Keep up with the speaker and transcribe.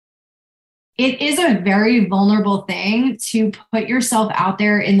it is a very vulnerable thing to put yourself out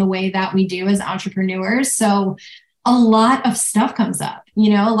there in the way that we do as entrepreneurs. So a lot of stuff comes up,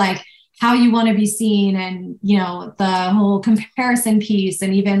 like how you want to be seen and, the whole comparison piece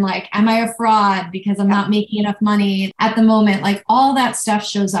and even like, am I a fraud because I'm not making enough money at the moment? Like all that stuff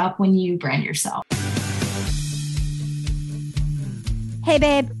shows up when you brand yourself. Hey,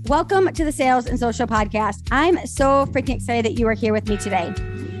 babe, welcome to the Sales and Social Podcast. I'm so freaking excited that you are here with me today.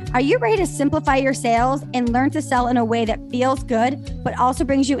 Are you ready to simplify your sales and learn to sell in a way that feels good, but also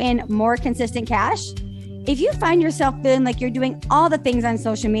brings you in more consistent cash? If you find yourself feeling like you're doing all the things on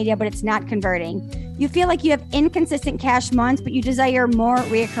social media, but it's not converting, you feel like you have inconsistent cash months, but you desire more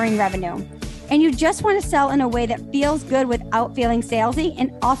reoccurring revenue, and you just want to sell in a way that feels good without feeling salesy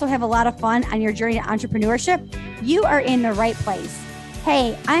and also have a lot of fun on your journey to entrepreneurship, you are in the right place.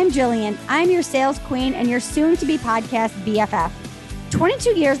 Hey, I'm Jillian. I'm your sales queen and your soon-to-be podcast BFF.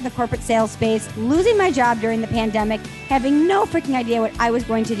 22 years in the corporate sales space, losing my job during the pandemic, having no freaking idea what I was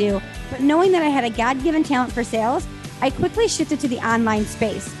going to do, but knowing that I had a God-given talent for sales, I quickly shifted to the online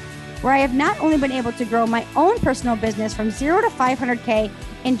space, where I have not only been able to grow my own personal business from 0 to 500K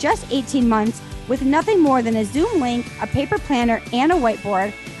in just 18 months with nothing more than a Zoom link, a paper planner, and a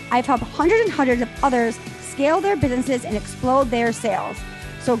whiteboard. I've helped hundreds and hundreds of others scale their businesses and explode their sales.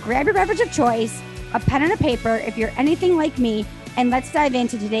 So grab your beverage of choice, a pen and a paper if you're anything like me, and let's dive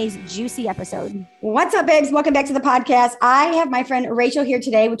into today's juicy episode. What's up, babes? Welcome back to the podcast. I have my friend Rachel here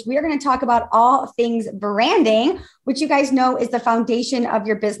today, which we are going to talk about all things branding, which you guys know is the foundation of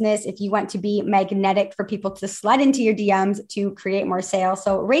your business if you want to be magnetic for people to slide into your DMs to create more sales.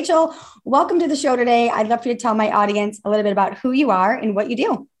 So Rachel, welcome to the show today. I'd love for you to tell my audience a little bit about who you are and what you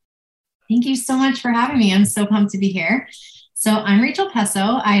do. Thank you so much for having me. I'm so pumped to be here. So I'm Rachel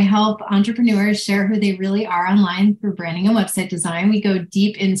Pesso. I help entrepreneurs share who they really are online through branding and website design. We go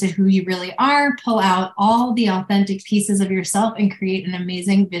deep into who you really are, pull out all the authentic pieces of yourself, and create an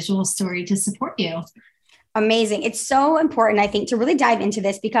amazing visual story to support you. Amazing. It's so important, I think, to really dive into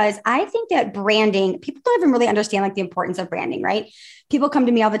this because I think that branding, people don't even really understand like the importance of branding, right? People come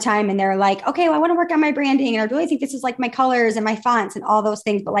to me all the time and they're like, okay, well, I want to work on my branding. And I really think this is like my colors and my fonts and all those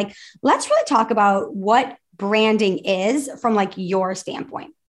things. But like, let's really talk about what branding is from like your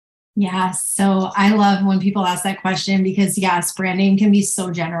standpoint. Yeah. So I love when people ask that question because yes, branding can be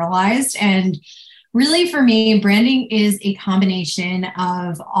so generalized. And really for me, branding is a combination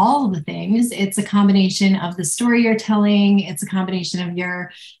of all the things. It's a combination of the story you're telling. It's a combination of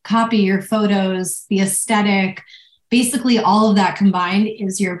your copy, your photos, the aesthetic. Basically, all of that combined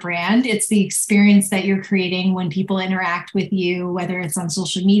is your brand. It's the experience that you're creating when people interact with you, whether it's on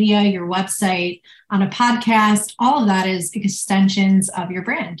social media, your website, on a podcast. All of that is extensions of your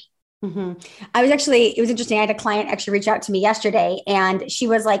brand. Mm-hmm. It was interesting. I had a client actually reach out to me yesterday and she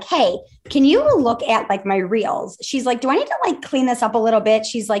was like, hey, can you look at like my reels? She's like, do I need to like clean this up a little bit?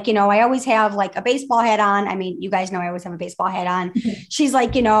 She's like, I always have like a baseball hat on. I mean, you guys know I always have a baseball hat on. She's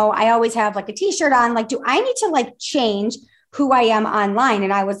like, I always have like a t-shirt on. Like, do I need to like change who I am online?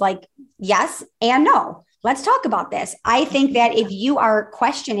 And I was like, yes and no. Let's talk about this. I think that if you are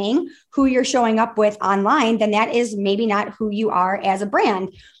questioning who you're showing up with online, then that is maybe not who you are as a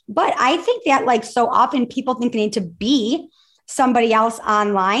brand. But I think that like so often people think they need to be somebody else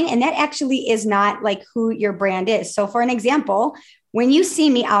online, and that actually is not like who your brand is. So for an example, when you see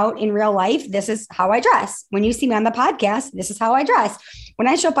me out in real life, this is how I dress. When you see me on the podcast, this is how I dress. When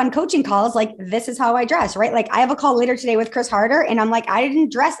I show up on coaching calls, like this is how I dress, right? Like I have a call later today with Chris Harder and I'm like, I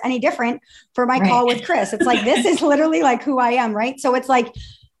didn't dress any different for my call with Chris. It's like, this is literally like who I am, right? So it's like,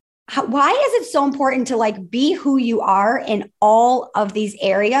 why is it so important to like be who you are in all of these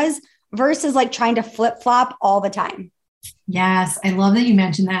areas versus like trying to flip flop all the time? Yes, I love that you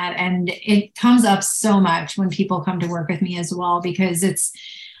mentioned that. And it comes up so much when people come to work with me as well, because it's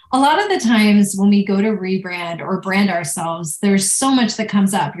a lot of the times when we go to rebrand or brand ourselves, there's so much that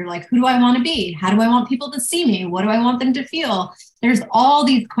comes up. You're like, who do I want to be? How do I want people to see me? What do I want them to feel? There's all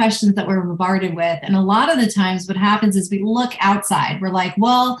these questions that we're bombarded with. And a lot of the times what happens is we look outside. We're like,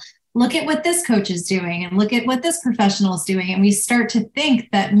 well, look at what this coach is doing and look at what this professional is doing. And we start to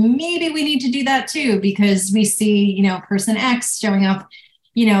think that maybe we need to do that too, because we see, person X showing up,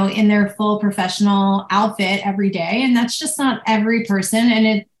 in their full professional outfit every day. And that's just not every person.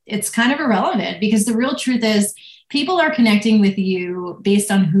 And it's kind of irrelevant because the real truth is people are connecting with you based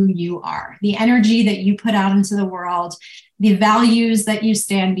on who you are, the energy that you put out into the world, the values that you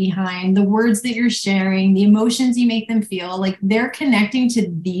stand behind, the words that you're sharing, the emotions you make them feel. Like they're connecting to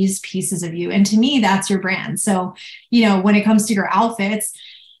these pieces of you. And to me, that's your brand. So, when it comes to your outfits,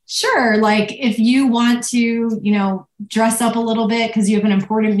 sure, like if you want to, dress up a little bit because you have an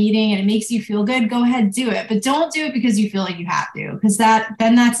important meeting and it makes you feel good, go ahead, do it. But don't do it because you feel like you have to, because then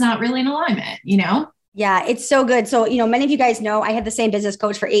that's not really in alignment. Yeah, it's so good. So, many of you guys know I had the same business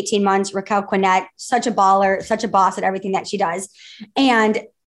coach for 18 months, Raquel Quinnett, such a baller, such a boss at everything that she does. And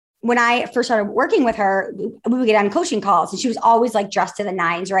when I first started working with her, we would get on coaching calls and she was always like dressed to the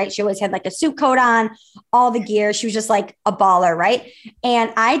nines, right? She always had like a suit coat on, all the gear. She was just like a baller, right?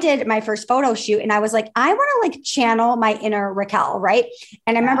 And I did my first photo shoot and I was like, I want to like channel my inner Raquel, right?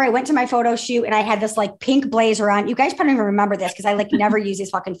 And I remember I went to my photo shoot and I had this like pink blazer on. You guys probably don't even remember this because I like never use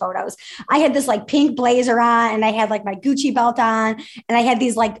these fucking photos. I had this like pink blazer on and I had like my Gucci belt on and I had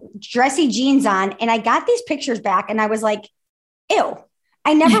these like dressy jeans on and I got these pictures back and I was like, ew.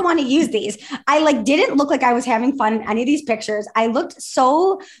 I never want to use these. I like didn't look like I was having fun in any of these pictures. I looked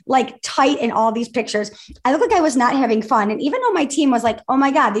so like tight in all these pictures. I looked like I was not having fun. And even though my team was like, oh my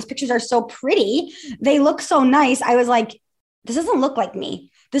God, these pictures are so pretty. They look so nice. I was like, this doesn't look like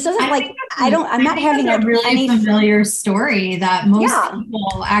me. This doesn't I'm not having a really familiar story that most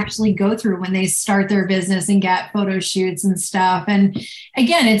people actually go through when they start their business and get photo shoots and stuff. And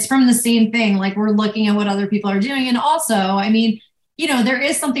again, it's from the same thing. Like we're looking at what other people are doing. And also, I mean, there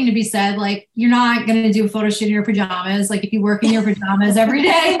is something to be said. Like, you're not going to do a photo shoot in your pajamas. Like if you work in your pajamas every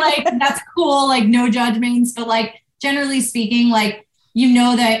day, like that's cool. Like no judgments, but like generally speaking, like,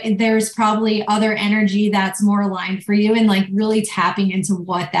 that there's probably other energy that's more aligned for you and like really tapping into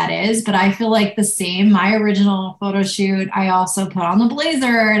what that is. But I feel like the same, my original photo shoot, I also put on the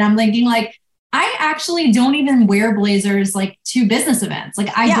blazer and I'm thinking like, I actually don't even wear blazers like to business events. Like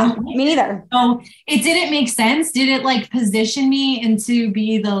I don't. Me neither. So it didn't make sense. Did it like position me into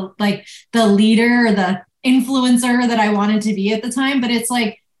be the leader or the influencer that I wanted to be at the time? But it's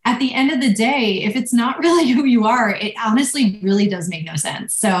like, at the end of the day, if it's not really who you are, it honestly really does make no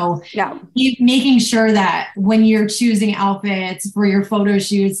sense. So keep making sure that when you're choosing outfits for your photo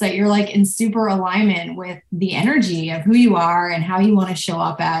shoots, that you're like in super alignment with the energy of who you are and how you want to show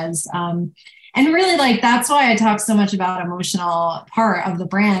up as. And really, like, that's why I talk so much about emotional part of the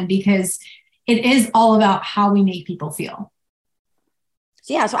brand, because it is all about how we make people feel.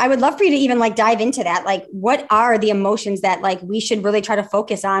 So I would love for you to even like dive into that. Like, what are the emotions that like we should really try to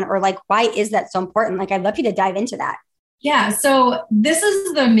focus on, or like, why is that so important? Like, I'd love you to dive into that. Yeah. So this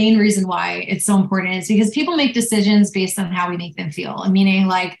is the main reason why it's so important, is because people make decisions based on how we make them feel. And meaning,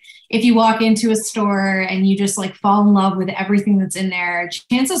 like, if you walk into a store and you just like fall in love with everything that's in there,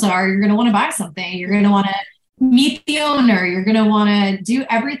 chances are you're going to want to buy something. You're going to want to meet the owner. You're going to want to do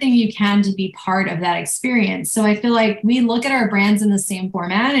everything you can to be part of that experience. So I feel like we look at our brands in the same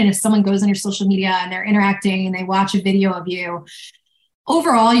format. And if someone goes on your social media and they're interacting and they watch a video of you,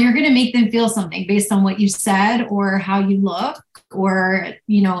 overall, you're going to make them feel something based on what you said or how you look, or,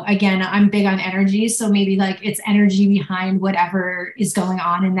 again, I'm big on energy. So maybe like it's energy behind whatever is going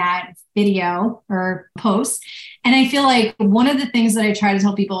on in that video or post. And I feel like one of the things that I try to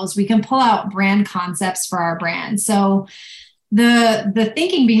tell people is we can pull out brand concepts for our brand. So the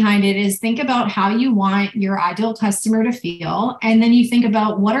thinking behind it is, think about how you want your ideal customer to feel. And then you think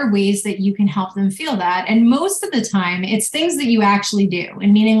about what are ways that you can help them feel that. And most of the time it's things that you actually do.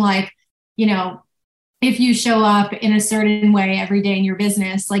 And meaning like, if you show up in a certain way every day in your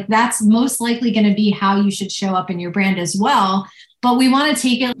business, like that's most likely going to be how you should show up in your brand as well. But we want to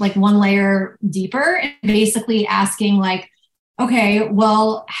take it like one layer deeper and basically asking like, okay,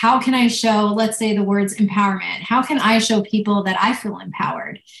 well, how can I show, let's say the words empowerment? How can I show people that I feel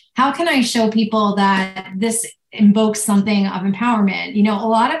empowered? How can I show people that this invokes something of empowerment? A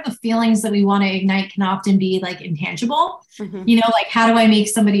lot of the feelings that we want to ignite can often be like intangible. Like how do I make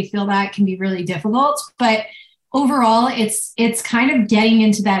somebody feel that can be really difficult. But overall, it's kind of getting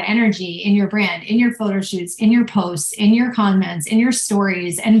into that energy in your brand, in your photo shoots, in your posts, in your comments, in your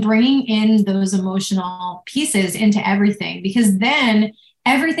stories, and bringing in those emotional pieces into everything, because then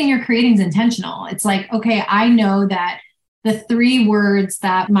everything you're creating is intentional. It's like, okay, I know that the 3 words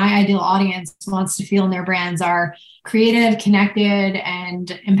that my ideal audience wants to feel in their brands are creative, connected,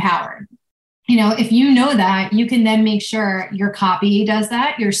 and empowered. If you know that, you can then make sure your copy does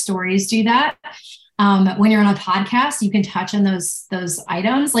that, your stories do that. When you're on a podcast, you can touch on those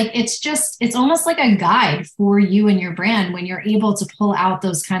items. Like it's almost like a guide for you and your brand when you're able to pull out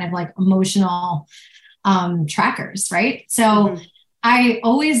those kind of like emotional trackers, right? So I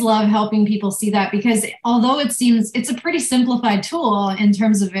always love helping people see that, because although it seems it's a pretty simplified tool in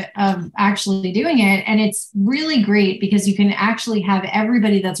terms of actually doing it, and it's really great because you can actually have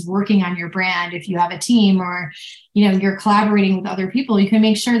everybody that's working on your brand. If you have a team or, you're collaborating with other people, you can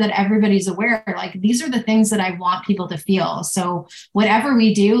make sure that everybody's aware, like, these are the things that I want people to feel. So whatever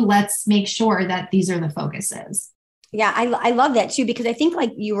we do, let's make sure that these are the focuses. Yeah, I love that too, because I think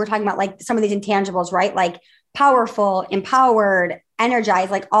like you were talking about like some of these intangibles, right? Like powerful, empowered, energized,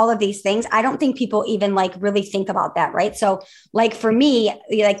 like all of these things. I don't think people even like really think about that, right? So like for me,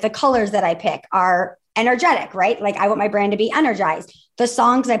 like the colors that I pick are energetic, right? Like I want my brand to be energized. The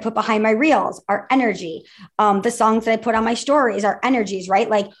songs that I put behind my reels are energy. The songs that I put on my stories are energies, right?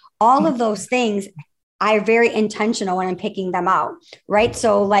 Like all of those things are very intentional when I'm picking them out, right?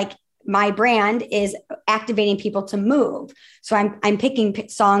 So like my brand is activating people to move. So I'm picking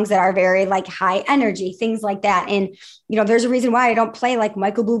songs that are very like high energy, things like that. And, there's a reason why I don't play like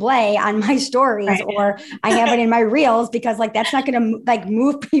Michael Bublé on my stories, right, or I have it in my reels, because like, that's not going to like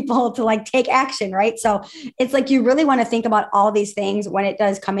move people to like take action. Right. So it's like, you really want to think about all these things when it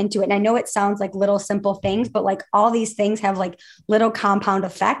does come into it. And I know it sounds like little simple things, but like all these things have like little compound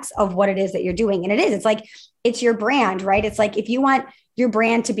effects of what it is that you're doing. And it's like, it's your brand, right? It's like, if you want your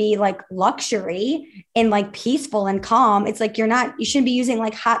brand to be like luxury and like peaceful and calm, it's like, you shouldn't be using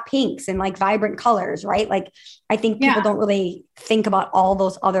like hot pinks and like vibrant colors, right? Like, I think people don't really think about all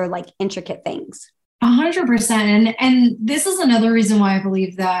those other like intricate things. 100%. And this is another reason why I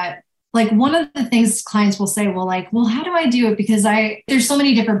believe that, like, one of the things clients will say, well, how do I do it? Because there's so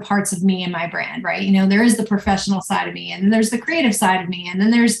many different parts of me and my brand, right? There is the professional side of me, and then there's the creative side of me, and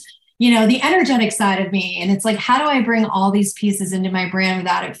then there's the energetic side of me. And it's like, how do I bring all these pieces into my brand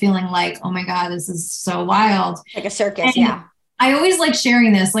without it feeling like, oh my God, this is so wild. Like a circus. And yeah. I always like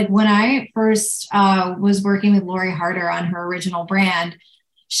sharing this. Like when I first was working with Lori Harder on her original brand,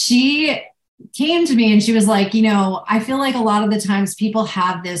 she came to me and she was like, I feel like a lot of the times people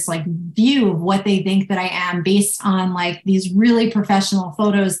have this like view of what they think that I am based on like these really professional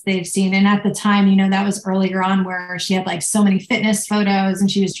photos they've seen. And at the time, that was earlier on where she had like so many fitness photos, and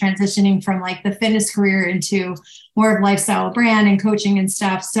she was transitioning from like the fitness career into more of lifestyle brand and coaching and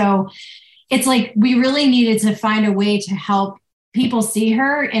stuff. So it's like, we really needed to find a way to help people see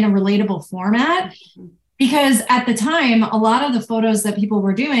her in a relatable format. Because at the time, a lot of the photos that people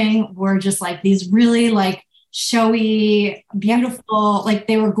were doing were just like these really like showy, beautiful, like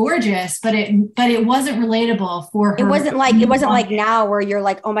they were gorgeous, but it wasn't relatable for her. It wasn't like now where you're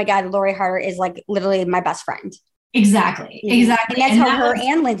like, oh my God, Lori Harder is like literally my best friend. Exactly. And that's how her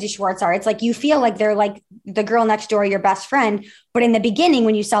and Lindsay Schwartz are. It's like, you feel like they're like the girl next door, your best friend. But in the beginning,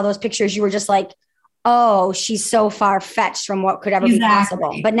 when you saw those pictures, you were just like, oh, she's so far fetched from what could ever be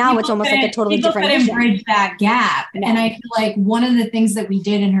possible. But now it's almost like a totally different vision. Bridge that gap. Yeah. And I feel like one of the things that we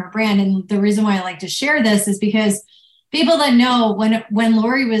did in her brand, and the reason why I like to share this, is because people that know when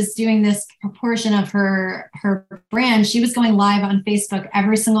Lori was doing this proportion of her brand, she was going live on Facebook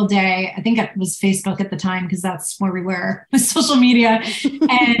every single day. I think it was Facebook at the time, because that's where we were with social media.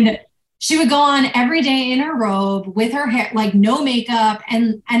 And she would go on every day in her robe with her hair, like no makeup.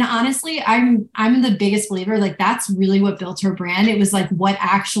 And honestly, I'm the biggest believer, like that's really what built her brand. It was like what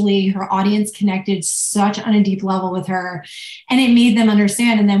actually her audience connected such on a deep level with her, and it made them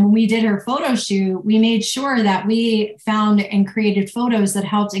understand. And then when we did her photo shoot, we made sure that we found and created photos that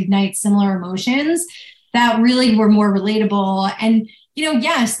helped ignite similar emotions that really were more relatable. And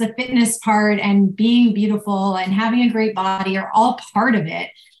yes, the fitness part and being beautiful and having a great body are all part of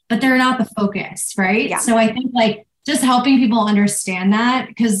it, but they're not the focus, right? Yeah. So I think like just helping people understand that,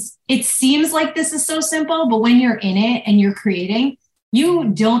 because it seems like this is so simple, but when you're in it and you're creating, you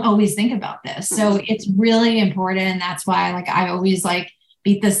don't always think about this. So it's really important. And that's why like I always like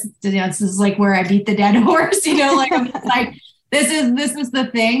beat this, this is like where I beat the dead horse, like I'm like, this is the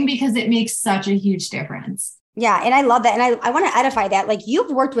thing, because it makes such a huge difference. Yeah. And I love that. And I want to edify that. Like,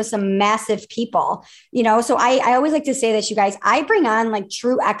 you've worked with some massive people, so I always like to say this, you guys, I bring on like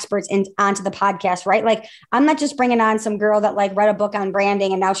true experts onto the podcast, right? Like, I'm not just bringing on some girl that like read a book on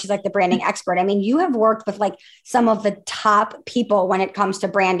branding and now she's like the branding expert. I mean, you have worked with like some of the top people when it comes to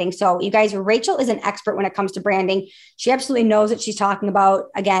branding. So you guys, Rachel is an expert when it comes to branding. She absolutely knows what she's talking about.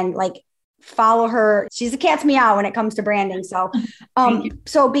 Again, like, follow her. She's a cat's meow when it comes to branding. So,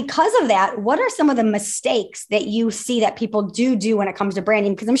 so because of that, what are some of the mistakes that you see that people do when it comes to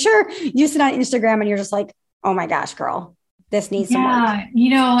branding? Because I'm sure you sit on Instagram and you're just like, oh my gosh, girl, this needs some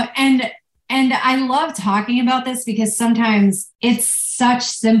work. And I love talking about this because sometimes it's such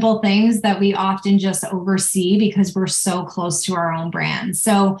simple things that we often just oversee because we're so close to our own brand.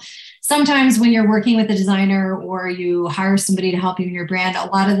 So sometimes when you're working with a designer or you hire somebody to help you in your brand, a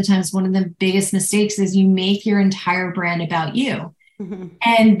lot of the times one of the biggest mistakes is you make your entire brand about you. Mm-hmm.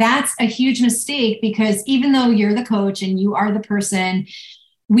 And that's a huge mistake, because even though you're the coach and you are the person,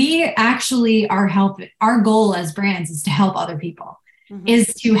 we actually are our goal as brands is to help other people, mm-hmm.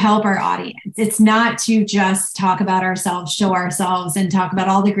 is to help our audience. It's not to just talk about ourselves, show ourselves, and talk about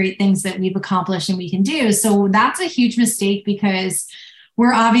all the great things that we've accomplished and we can do. So that's a huge mistake, because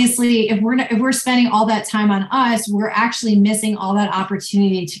we're obviously, if we're spending all that time on us, we're actually missing all that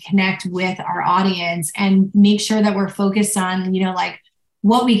opportunity to connect with our audience and make sure that we're focused on, like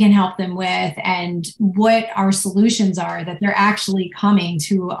what we can help them with and what our solutions are that they're actually coming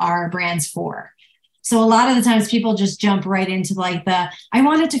to our brands for. So a lot of the times people just jump right into like I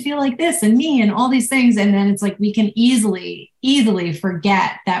want it to feel like this and me and all these things. And then it's like, we can easily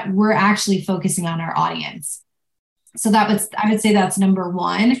forget that we're actually focusing on our audience. So I would say that's number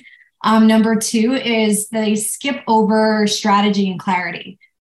one. Number two is they skip over strategy and clarity.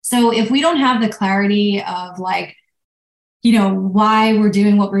 So if we don't have the clarity of like, why we're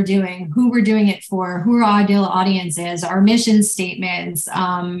doing what we're doing, who we're doing it for, who our ideal audience is, our mission statements,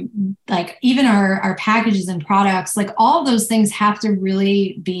 like even our packages and products, like all of those things have to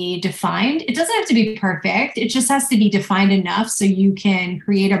really be defined. It doesn't have to be perfect. It just has to be defined enough so you can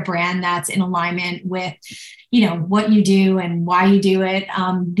create a brand that's in alignment with, what you do and why you do it.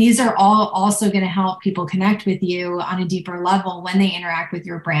 These are all also going to help people connect with you on a deeper level when they interact with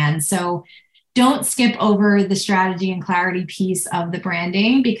your brand. So don't skip over the strategy and clarity piece of the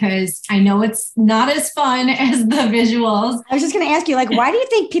branding, because I know it's not as fun as the visuals. I was just going to ask you, why do you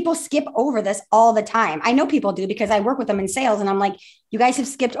think people skip over this all the time? I know people do, because I work with them in sales, and I'm like, you guys have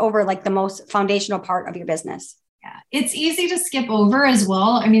skipped over the most foundational part of your business. Yeah, it's easy to skip over as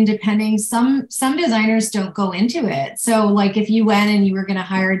well. I mean, depending, some designers don't go into it. So if you went and you were going to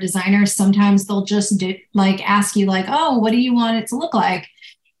hire a designer, sometimes they'll just ask you oh, what do you want it to look like?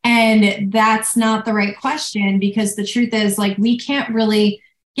 And that's not the right question, because the truth is we can't really,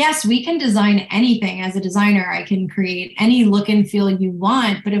 yes, we can design anything as a designer. I can create any look and feel you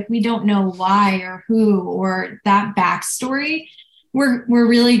want, but if we don't know why or who or that backstory, we're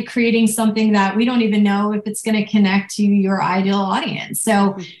really creating something that we don't even know if it's going to connect to your ideal audience.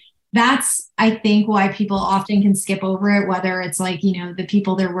 So that's, I think, why people often can skip over it, whether it's the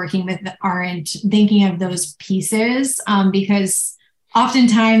people they're working with aren't thinking of those pieces, because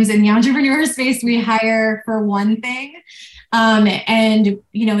oftentimes in the entrepreneur space, we hire for one thing, and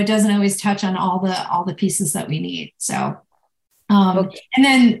it doesn't always touch on all the pieces that we need. So, and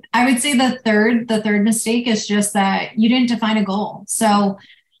then I would say the third mistake is just that you didn't define a goal. So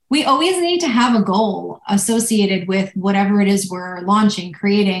we always need to have a goal associated with whatever it is we're launching,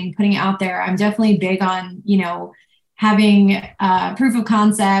 creating, putting out there. I'm definitely big on having proof of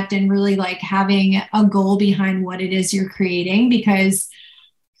concept and really having a goal behind what it is you're creating, because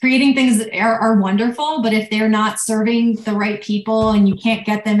creating things are wonderful, but if they're not serving the right people and you can't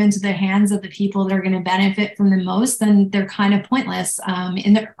get them into the hands of the people that are going to benefit from them most, then they're kind of pointless.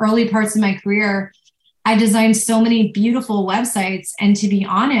 In the early parts of my career, I designed so many beautiful websites, and to be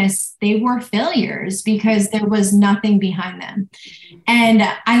honest, they were failures because there was nothing behind them. And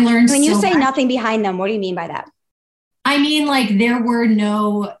I learned when you say nothing behind them, what do you mean by that? I mean, there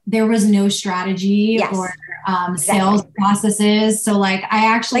was no strategy, yes, or sales processes. So I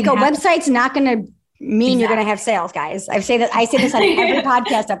actually a website's not going to mean you're going to have sales, guys. I say this on every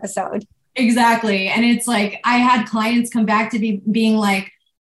podcast episode. Exactly. And it's I had clients come back to being like,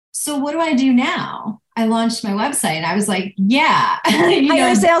 so what do I do now? I launched my website. I was like, yeah.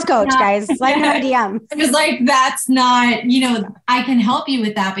 Hire a sales coach, guys. Slide me a DM. I was like, that's not, I can help you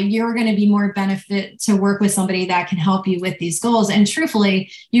with that, but you're going to be more benefit to work with somebody that can help you with these goals. And truthfully,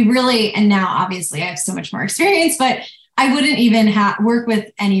 and now obviously I have so much more experience, but I wouldn't even work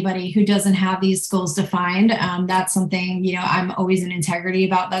with anybody who doesn't have these goals defined. That's something, I'm always in integrity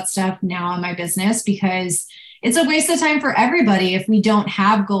about that stuff now in my business, because it's a waste of time for everybody if we don't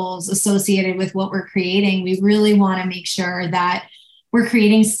have goals associated with what we're creating. We really want to make sure that we're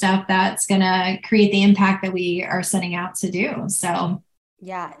creating stuff that's going to create the impact that we are setting out to do. So,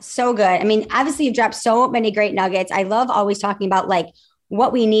 yeah, so good. I mean, obviously you've dropped so many great nuggets. I love always talking about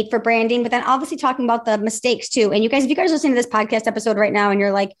what we need for branding, but then obviously talking about the mistakes too. And you guys, if you guys are listening to this podcast episode right now and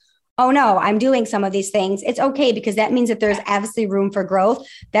you're like, oh no, I'm doing some of these things. It's okay because that means that there's obviously room for growth.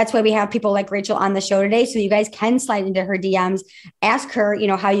 That's why we have people like Rachel on the show today. So you guys can slide into her DMs, ask her,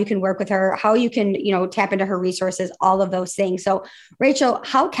 how you can work with her, how you can, tap into her resources, all of those things. So Rachel,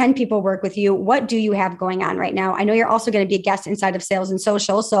 how can people work with you? What do you have going on right now? I know you're also going to be a guest inside of Sales and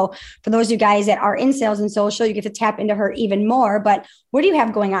Social. So for those of you guys that are in Sales and Social, you get to tap into her even more. But what do you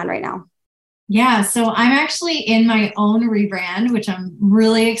have going on right now? Yeah, so I'm actually in my own rebrand, which I'm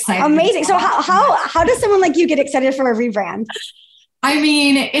really excited Amazing. So how does someone like you get excited for a rebrand? I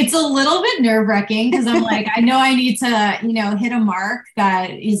mean, it's a little bit nerve-wracking because I'm like, I know I need to, hit a mark that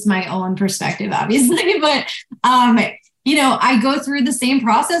is my own perspective, obviously. But, I go through the same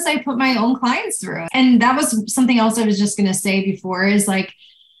process I put my own clients through. And that was something else I was just going to say before is like,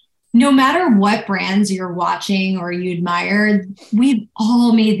 no matter what brands you're watching or you admire, we've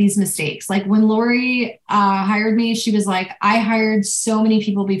all made these mistakes. Like when Lori hired me, she was like, I hired so many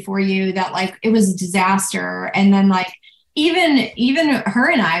people before you that like, it was a disaster. And then like, even her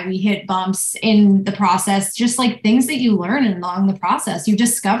and I, we hit bumps in the process, just like things that you learn along the process. You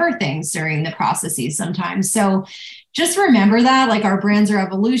discover things during the processes sometimes. So just remember that like our brands are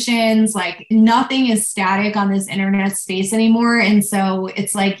evolutions, like nothing is static on this internet space anymore. And so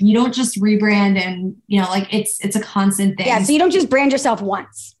it's like, you don't just rebrand and, like it's a constant thing. Yeah. So you don't just brand yourself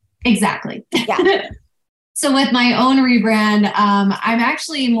once. Exactly. Yeah. So with my own rebrand, I'm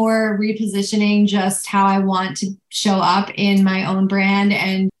actually more repositioning just how I want to show up in my own brand.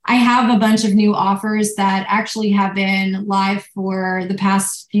 And I have a bunch of new offers that actually have been live for the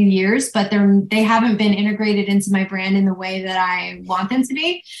past few years, but they haven't been integrated into my brand in the way that I want them to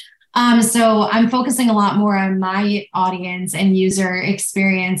be. So I'm focusing a lot more on my audience and user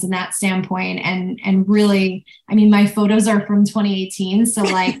experience in that standpoint. And really, I mean, my photos are from 2018. So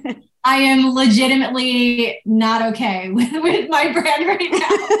like, I am legitimately not okay with my brand right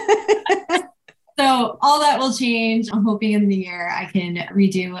now. So all that will change. I'm hoping in the year I can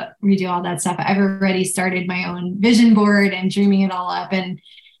redo all that stuff. I've already started my own vision board and dreaming it all up. And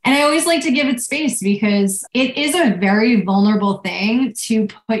I always like to give it space because it is a very vulnerable thing to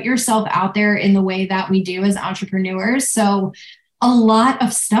put yourself out there in the way that we do as entrepreneurs. So a lot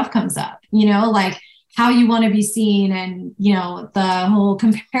of stuff comes up, like how you want to be seen and, the whole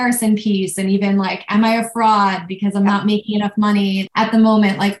comparison piece and even like, am I a fraud because I'm not making enough money at the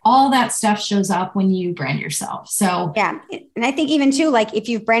moment? Like all that stuff shows up when you brand yourself. So yeah. And I think even too, like if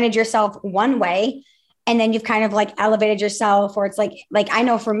you've branded yourself one way and then you've kind of like elevated yourself, or it's like I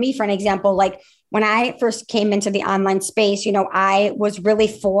know for me, for an example, like when I first came into the online space, I was really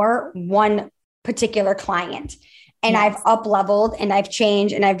for one particular client. And yes. I've up leveled and I've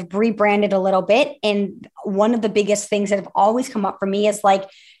changed and I've rebranded a little bit. And one of the biggest things that have always come up for me is like,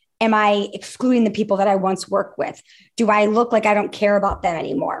 am I excluding the people that I once worked with? Do I look like I don't care about them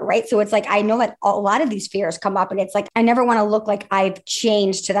anymore? Right. So it's like, I know that a lot of these fears come up and it's like, I never want to look like I've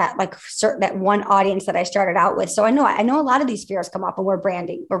changed to that, like that one audience that I started out with. So I know a lot of these fears come up when we're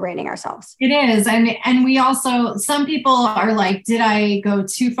branding ourselves. It is. And we also, some people are like, did I go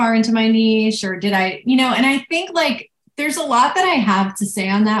too far into my niche or did I, and I think like, there's a lot that I have to say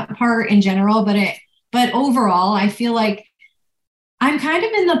on that part in general, but overall, I feel like I'm kind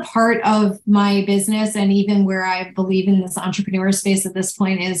of in the part of my business and even where I believe in this entrepreneur space at this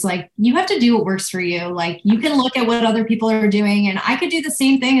point is like, you have to do what works for you. Like you can look at what other people are doing and I could do the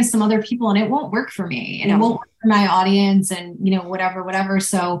same thing as some other people and it won't work for me and it won't work for my audience and, whatever.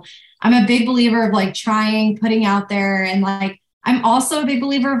 So I'm a big believer of like trying, putting out there and like, I'm also a big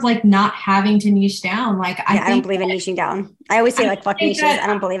believer of like not having to niche down. Like I don't believe in niching down. I always say like fuck niches. I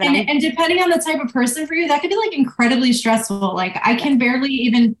don't believe in it. And depending on the type of person for you, that could be like incredibly stressful. Like I can barely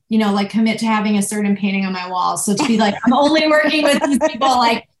even, like commit to having a certain painting on my wall. So to be like, I'm only working with these people,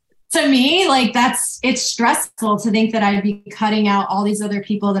 like to me, like it's stressful to think that I'd be cutting out all these other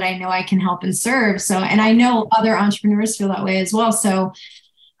people that I know I can help and serve. So, and I know other entrepreneurs feel that way as well. So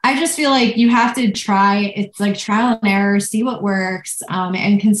I just feel like you have to try, it's like trial and error, see what works,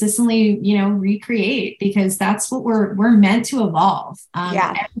 and consistently, recreate because that's what we're meant to evolve.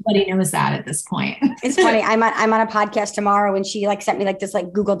 Everybody knows that at this point. It's funny. I'm on a podcast tomorrow and she like sent me like this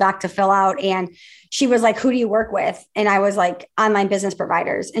like Google Doc to fill out and she was like, who do you work with? And I was like, online business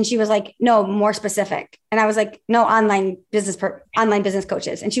providers. And she was like, no, more specific. And I was like, no, online business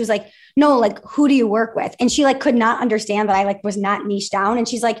coaches. And she was like, no, like, who do you work with? And she like could not understand that I like was not niche down. And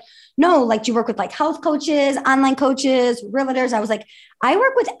she's like, no, like, do you work with like health coaches, online coaches, realtors? I was like, I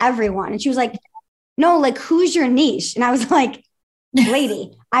work with everyone. And she was like, no, like, who's your niche? And I was like,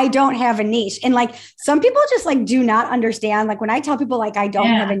 lady, I don't have a niche. And like, some people just like do not understand. Like when I tell people like, I don't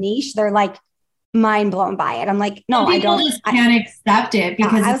have a niche, they're like, mind blown by it. I'm like, no, I don't. Just can't accept it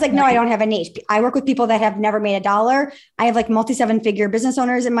because I was like, no, I don't have a niche. I work with people that have never made $1. I have like multi-7-figure business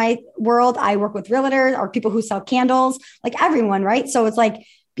owners in my world. I work with realtors or people who sell candles, like everyone, right? So it's like,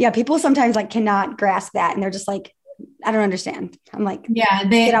 yeah, people sometimes like cannot grasp that. And they're just like, I don't understand. I'm like, yeah,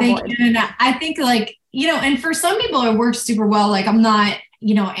 they can. I think like, and for some people it works super well. Like I'm not,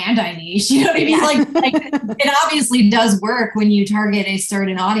 anti-niche, you know what I mean? Yeah. Like it obviously does work when you target a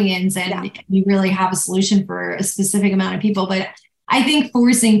certain audience and you really have a solution for a specific amount of people. But I think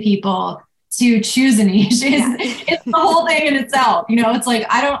forcing people to choose a niche is it's the whole thing in itself. It's like,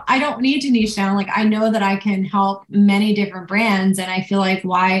 I don't need to niche down. Like I know that I can help many different brands. And I feel like,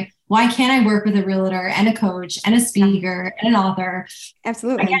 why can't I work with a realtor and a coach and a speaker and an author?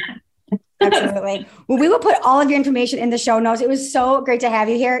 Absolutely. Absolutely. Well, we will put all of your information in the show notes. It was so great to have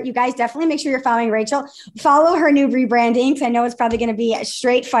you here. You guys definitely make sure you're following Rachel. Follow her new rebranding because I know it's probably going to be a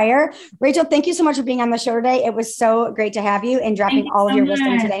straight fire. Rachel, thank you so much for being on the show today. It was so great to have you and dropping all of your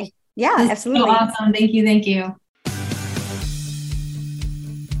wisdom today. Yeah, absolutely. So awesome. Thank you. Thank you.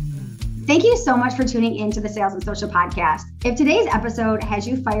 Thank you so much for tuning into the Sales and Social podcast. If today's episode has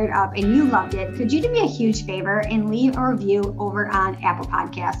you fired up and you loved it, could you do me a huge favor and leave a review over on Apple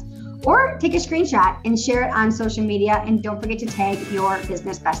Podcasts? Or take a screenshot and share it on social media. And don't forget to tag your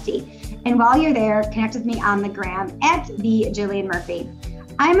business bestie. And while you're there, connect with me on the gram at @Jillian_Murphy.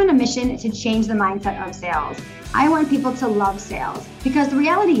 I'm on a mission to change the mindset of sales. I want people to love sales because the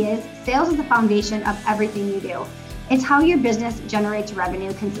reality is sales is the foundation of everything you do. It's how your business generates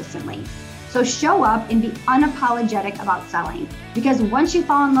revenue consistently. So show up and be unapologetic about selling because once you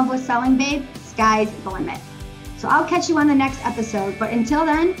fall in love with selling, babe, sky's the limit. So I'll catch you on the next episode. But until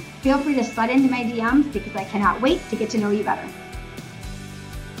then, feel free to slide into my DMs because I cannot wait to get to know you better.